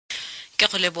Ke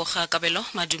go leboga kabelo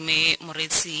madume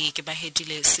moretsi ke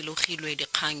bahedile selogilwe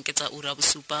dikgang ke tsa ura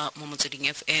bosupa mo Motsweding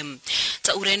FM.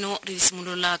 Tsa ureno re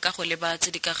simolola ka go leba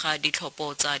tse di ka ga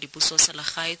ditlhopho tsa dipuso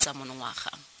selegae tsa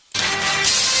monongwaga.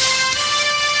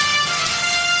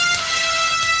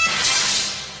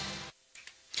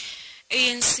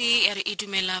 ANC ya re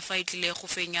idumela fa itlile go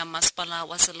fenya masepala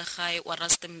wa selegae wa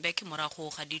Rustenburg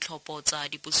morago ga ditlhopho tsa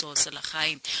dipuso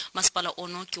selegae. Masepala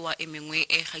ono ke wa emengwe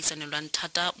e gaisanelwang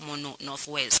thata mono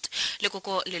Northwest.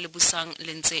 Lekoko le le busang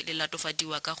le ntse le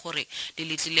latofadiwa ka gore le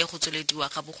letlile go tswelediwa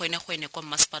ga bogwenegwene kwa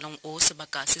masepalong o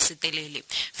sebaka se se telele.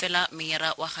 Fela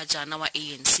meyara wa ga jana wa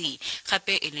ANC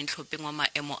gape e leng tlhopheng wa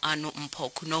maemo ano Mpho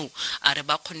Kuno a re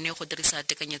ba kgonne go dirisa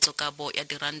tekanyetsokabo ya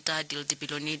diranta di le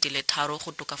dibilione di le 3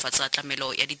 go tokafatsa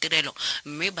tlamelo ya ditirelo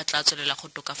mme ba tla tswelela go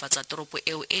tokafatsa toropo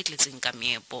eo e tletseng ka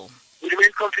meepo. We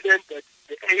remain confident that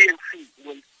the ANC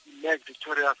will emerge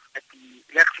victorious at the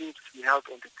elections to be held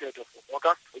on the 3rd of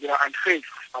August. We are unfazed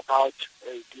about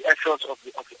the efforts of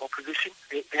the opposition.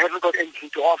 They haven't got anything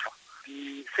to offer.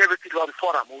 The 70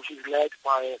 Forum, which is led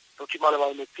by Dr.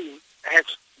 Motsweding, has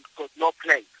got no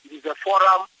plan. It is a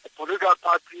forum, a political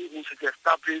party which is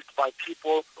established by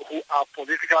people who are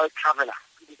political travelers.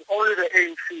 It is only the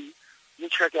ANC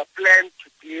which has a plan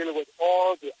to deal with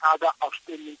all the other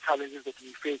outstanding challenges that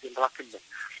we face in Rustenburg.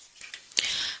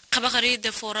 Kabagari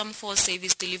the Forum for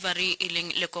Service Delivery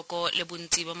ileng lekoko le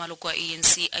bontsi ba maloko a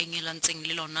ANC a ingelantseng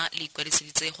le lona le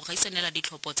ikwadisitse go gaisanela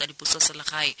ditlhopho tsa dipuso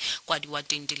selegae kwa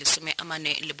diwateng di le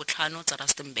 45 tsa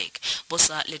Rustenburg.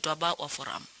 Bosa letwaba wa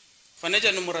Forum. Fana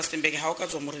jano mo Rustenburg ha o ka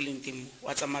tswa mo releng temo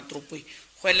wa tsa matropo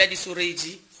go ela di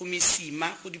storage go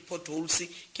mesima go di potholes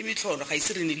ke mitlholo ga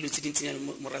ise re ne dilo tse dintsinyana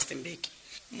mo Rustenburg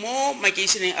mo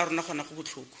makeišeneng a rona gona go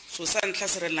botlhoko so sa ntla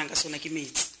se relang ka sona ke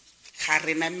metsi ga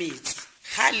rena metsi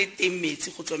ga le teng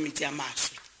metsi go tswa metsi a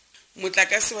maswe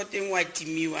motlakase wa teng wa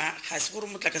timiwa ga se gore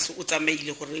motlakase o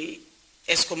tsamaile gore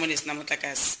Eskom ne sena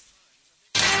motlakase.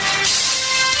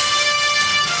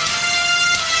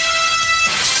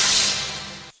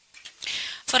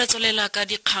 Faretsolela ka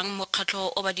dikgang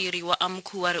mokgatlho o badiri wa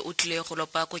AMKU wa re o tlile go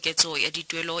lopa koketso ya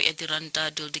dituelo ya diranta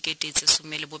dikete tse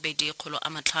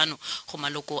 12.5 go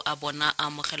maloko a bona a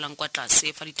amogelang kwa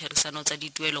tlase fa ditherisano tsa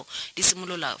dituelo di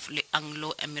simolola le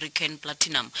Anglo American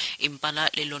Platinum impala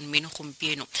le Lonmin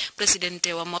gompieno.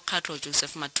 Presidente wa mokgatlho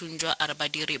Joseph Mathunjwa a re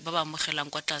badiri ba ba amogelang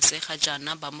kwa tlase ga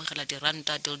jana ba amogela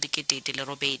diranta dikete di le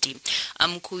 8.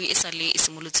 AMKU e sale e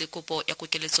simolotse kopo ya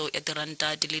kokeletso ya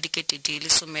diranta dikete di le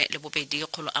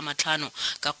 12 amatlhano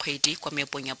ka kgwedi kwa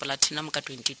meepong ya Platinum ka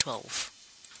 2012.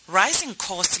 Rising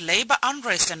costs, labor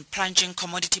unrest and plunging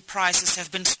commodity prices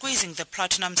have been squeezing the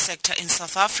platinum sector in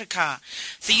South Africa.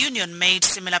 The union made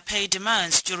similar pay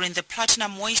demands during the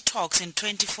platinum wage talks in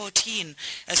 2014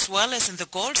 as well as in the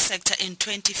gold sector in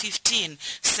 2015,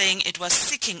 saying it was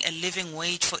seeking a living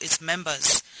wage for its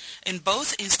members. In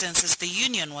both instances, the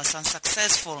union was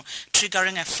unsuccessful,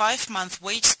 triggering a 5-month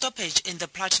wage stoppage in the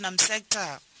platinum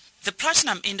sector. The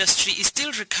platinum industry is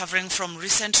still recovering from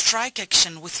recent strike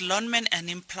action, with Lonmin and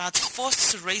Implats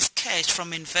forced to raise cash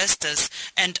from investors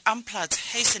and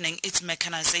Amplats hastening its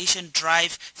mechanization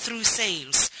drive through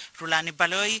sales. Rulani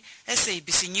Bayo,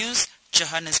 SABC News,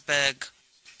 Johannesburg.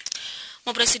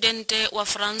 Mopresidente wa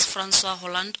France François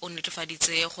Hollande o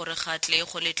netefaditse gore gatle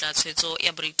go letla tshwetso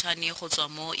ya Britain go tswa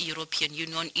mo European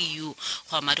Union EU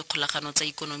go ama dikgolagano tsa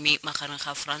ikonomi magareng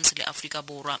ga France le Afrika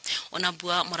Borwa. Ona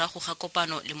bua morago ga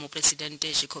kopano le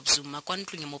mopresidente Jacob Zuma kwa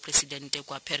ntlong ya mopresidente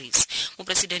kwa Paris.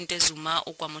 Mopresidente Zuma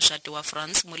o kwa mošate wa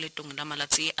France mo letong la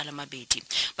malatsi a le mabedi.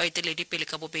 Baeteledi pele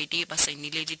ka bobedi ba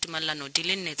sainile ditumalano di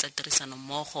le 4 tsa tirisano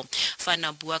mmogo.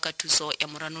 Fana bua ka thuso ya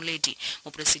moranoledi,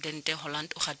 mopresidente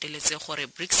Hollande o gateletse gore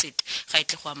Brexit ga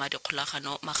itle go ama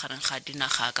dikgolagano magareng ga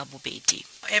dinaga ka bobedi.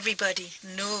 Everybody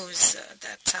knows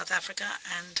that South Africa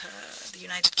and the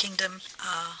United Kingdom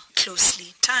are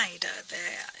closely tied.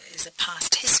 There is a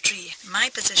past history. My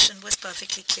position was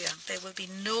perfectly clear. There will be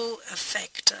no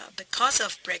effect because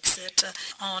of Brexit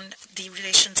on the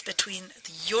relations between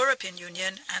the European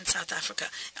Union and South Africa.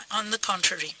 On the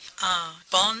contrary, our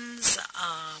bonds,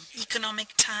 our economic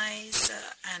ties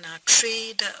and our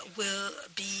trade will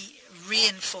be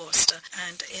reinforced,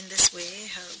 and in this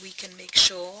way we can make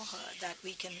sure that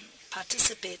we can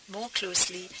participate more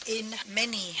closely in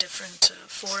many different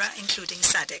fora, including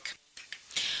SADC.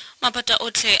 Mapata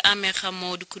otlhe a mega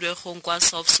mo dikhuregong kwa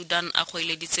South Sudan a go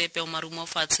eleditse peomarumo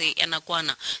fatshe ya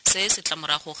nakwana se se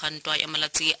tlamorago ga ntwa ya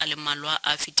malatsi a le malwa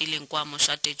a fitileng kwa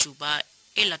mošate Juba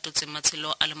e latotse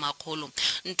matshelo a le makgolo.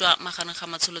 Ntwa magareng ga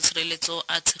matsholotshireletso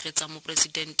a tshegetsa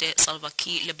mopresidente Salva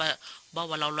Kiir le ba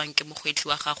walaolwang ke mogwetli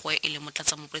wa gagwe e le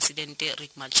motlatsa mopresidente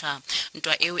Riek Machar.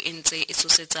 Ntwa eo e ntse e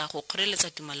tshosetsa go kgoreletsa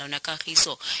tumalano ya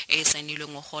kagiso e e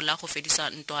saenilweng ngogola go fedisa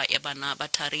ntwa ya bana ba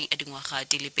thari ya dingwaga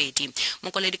di le pedi.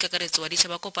 Mokwaledi kakaretso wa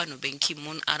ditšhaba kopano Ben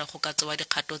Ki-moon a re go ka tsewa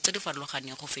dikgato tse di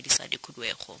farologaneng go fedisa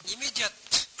dikhuduego.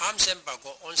 Immediate arms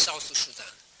embargo on South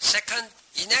Sudan. Second,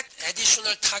 enact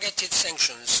additional targeted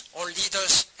sanctions on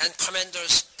leaders and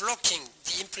commanders blocking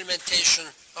the implementation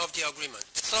of the agreement.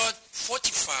 Third,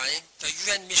 fortify the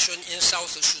UN mission in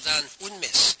South Sudan,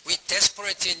 UNMISS. We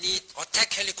desperately need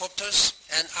attack helicopters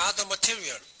and other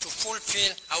material to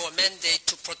fulfill our mandate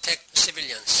to protect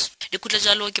civilians. Dikutla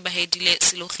jalo ke bahedile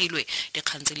silogilwe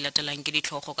dikgang tse di latelang ke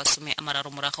ditlhogo ka 30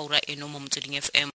 morago ura eno mo Motsweding FM.